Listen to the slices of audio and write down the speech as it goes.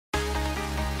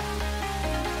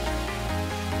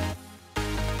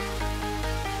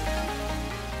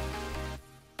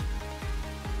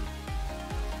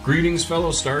Greetings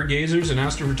fellow stargazers and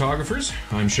astrophotographers,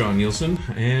 I'm Sean Nielsen,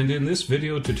 and in this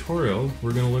video tutorial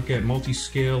we're going to look at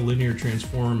multi-scale linear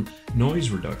transform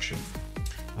noise reduction.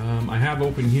 I have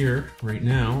open here right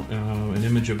now an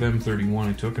image of M31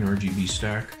 I took, an RGB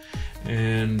stack,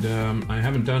 and I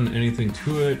haven't done anything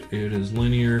to it. It is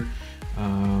linear,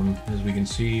 as we can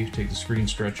see. Take the screen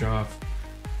stretch off,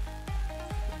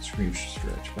 screen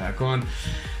stretch back on.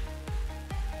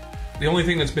 The only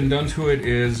thing that's been done to it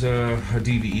is a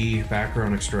DVE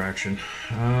background extraction.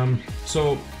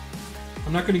 So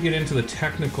I'm not going to get into the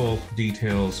technical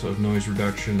details of noise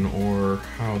reduction or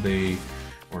how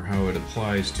it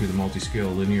applies to the multi-scale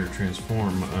linear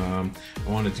transform. I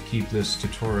wanted to keep this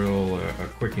tutorial a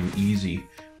quick and easy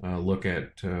look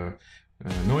at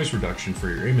noise reduction for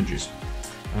your images.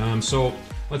 So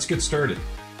let's get started.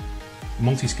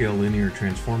 Multi-scale linear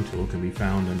transform tool can be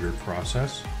found under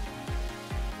Process,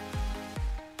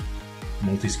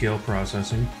 Multi-scale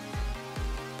processing,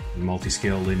 and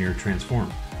multi-scale linear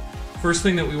transform. First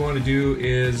thing that we want to do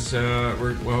is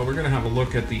we're going to have a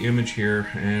look at the image here,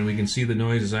 and we can see the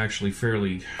noise is actually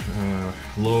fairly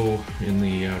low in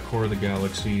the core of the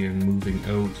galaxy and moving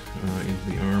out into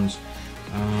the arms.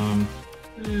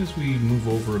 As we move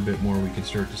over a bit more, we can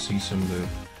start to see some of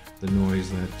the noise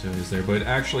that is there, but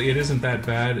actually it isn't that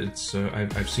bad. It's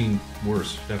I've seen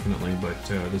worse, definitely, but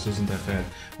this isn't that bad.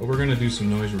 But we're going to do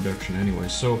some noise reduction anyway.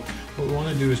 So what we want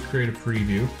to do is create a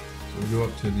preview. So we go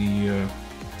up to the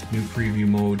new preview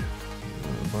mode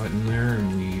button there,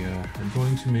 and we are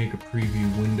going to make a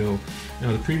preview window.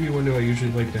 Now the preview window, I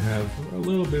usually like to have a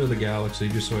little bit of the galaxy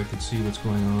just so I can see what's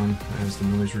going on as the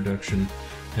noise reduction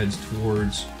heads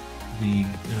towards the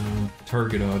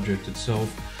target object itself,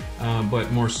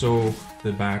 but more so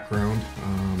the background,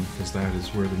 because that is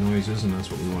where the noise is and that's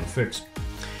what we want to fix.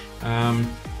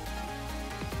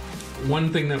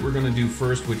 One thing that we're going to do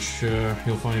first, which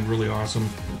you'll find really awesome,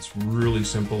 it's really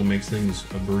simple, it makes things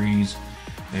a breeze,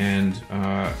 and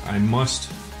I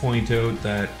must point out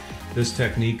that this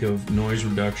technique of noise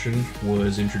reduction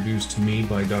was introduced to me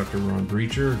by Dr. Ron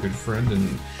Breacher, a good friend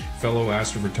and fellow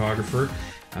astrophotographer.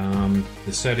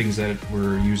 The settings that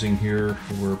we're using here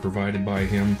were provided by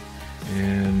him,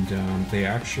 and they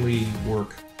actually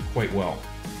work quite well.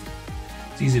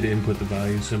 It's easy to input the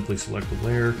value. Simply select the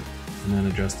layer and then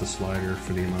adjust the slider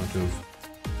for the amount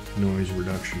of noise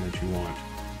reduction that you want.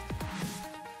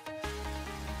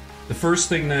 The first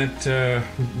thing that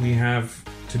we have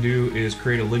to do is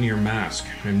create a linear mask,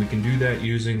 and we can do that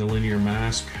using the linear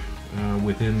mask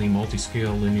within the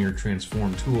multi-scale linear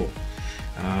transform tool.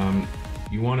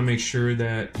 You want to make sure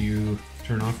that you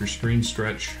turn off your screen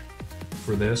stretch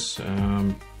for this.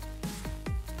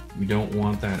 We don't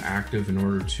want that active in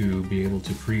order to be able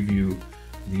to preview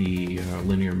the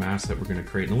linear mask that we're going to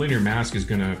create. And the linear mask is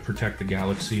going to protect the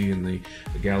galaxy and the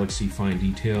galaxy fine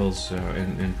details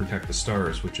and protect the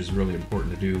stars, which is really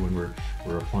important to do when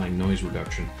we're applying noise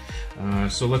reduction.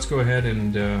 So let's go ahead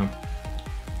and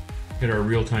hit our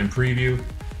real-time preview.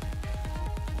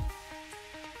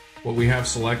 What we have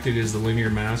selected is the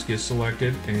linear mask is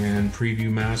selected and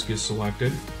preview mask is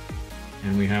selected,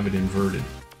 and we have it inverted.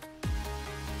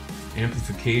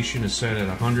 Amplification is set at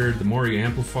 100. The more you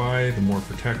amplify, the more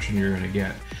protection you're going to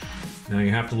get. Now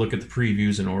you have to look at the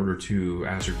previews in order to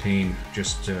ascertain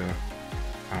just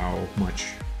how much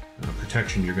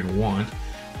protection you're going to want.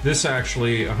 This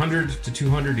actually, 100 to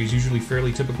 200 is usually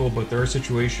fairly typical, but there are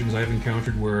situations I've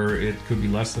encountered where it could be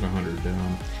less than 100,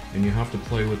 and you have to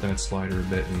play with that slider a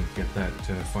bit and get that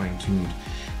fine-tuned.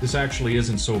 This actually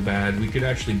isn't so bad. We could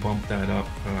actually bump that up.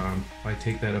 If I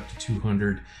take that up to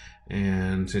 200,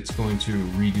 and it's going to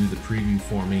redo the preview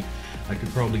for me, I could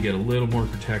probably get a little more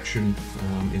protection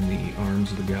in the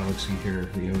arms of the galaxy here,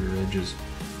 the outer edges.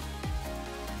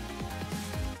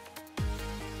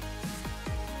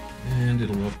 And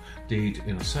it'll update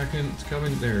in a second. It's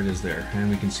coming. There it is there. And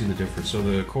we can see the difference. So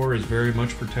the core is very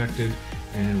much protected,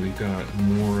 and we've got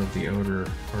more of the outer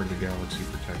part of the galaxy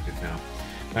protected now.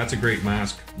 That's a great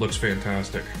mask. Looks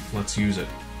fantastic. Let's use it.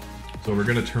 So we're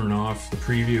going to turn off the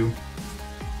preview.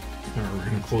 Or we're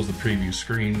going to close the preview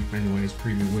screen, anyways,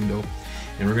 preview window.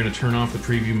 And we're going to turn off the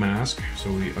preview mask.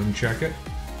 So we uncheck it.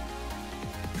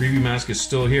 Preview mask is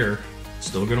still here.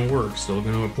 Still going to work. Still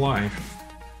going to apply.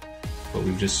 But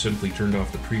we've just simply turned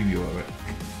off the preview of it.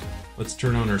 Let's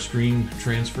turn on our screen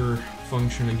transfer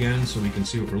function again so we can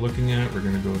see what we're looking at. We're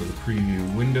going to go to the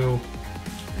preview window,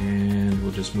 and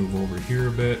we'll just move over here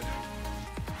a bit,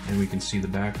 and we can see the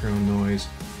background noise.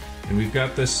 And we've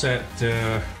got this set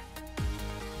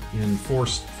in four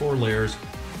layers.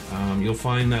 You'll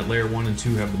find that layer 1 and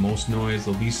 2 have the most noise.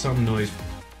 There'll be some noise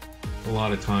a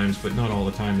lot of times, but not all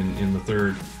the time in the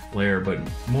third layer, but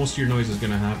most of your noise is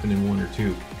going to happen in 1 or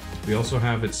 2. We also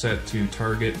have it set to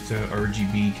target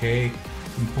RGBK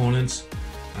components,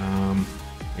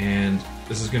 and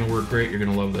this is going to work great. You're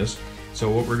going to love this. So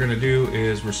what we're going to do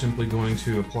is we're simply going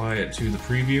to apply it to the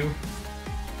preview,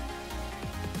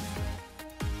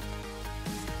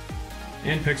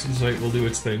 and Pixinsight will do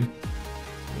its thing.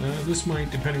 This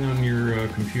might, depending on your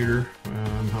computer,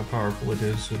 how powerful it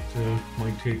is, it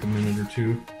might take a minute or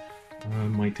 2,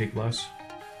 might take less.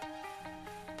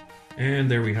 And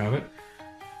there we have it.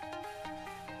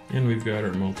 And we've got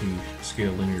our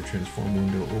multi-scale linear transform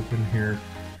window open here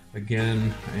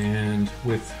again, and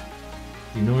with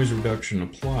the noise reduction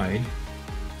applied,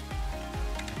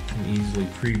 you can easily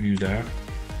preview that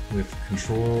with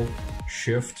Control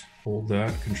Shift, hold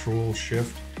that, Control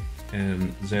Shift,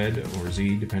 and Z or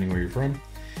Z, depending where you're from.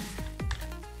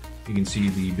 You can see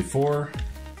the before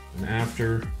and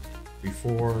after,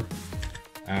 before,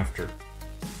 after.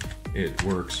 It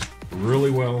works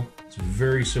really well. It's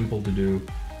very simple to do.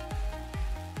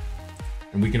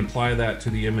 And we can apply that to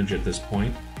the image at this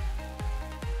point.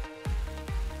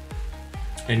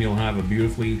 And you'll have a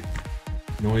beautifully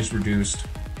noise-reduced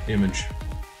image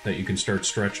that you can start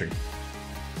stretching.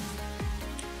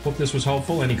 Hope this was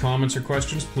helpful. Any comments or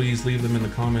questions, please leave them in the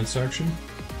comment section.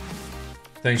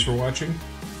 Thanks for watching,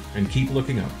 and keep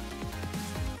looking up.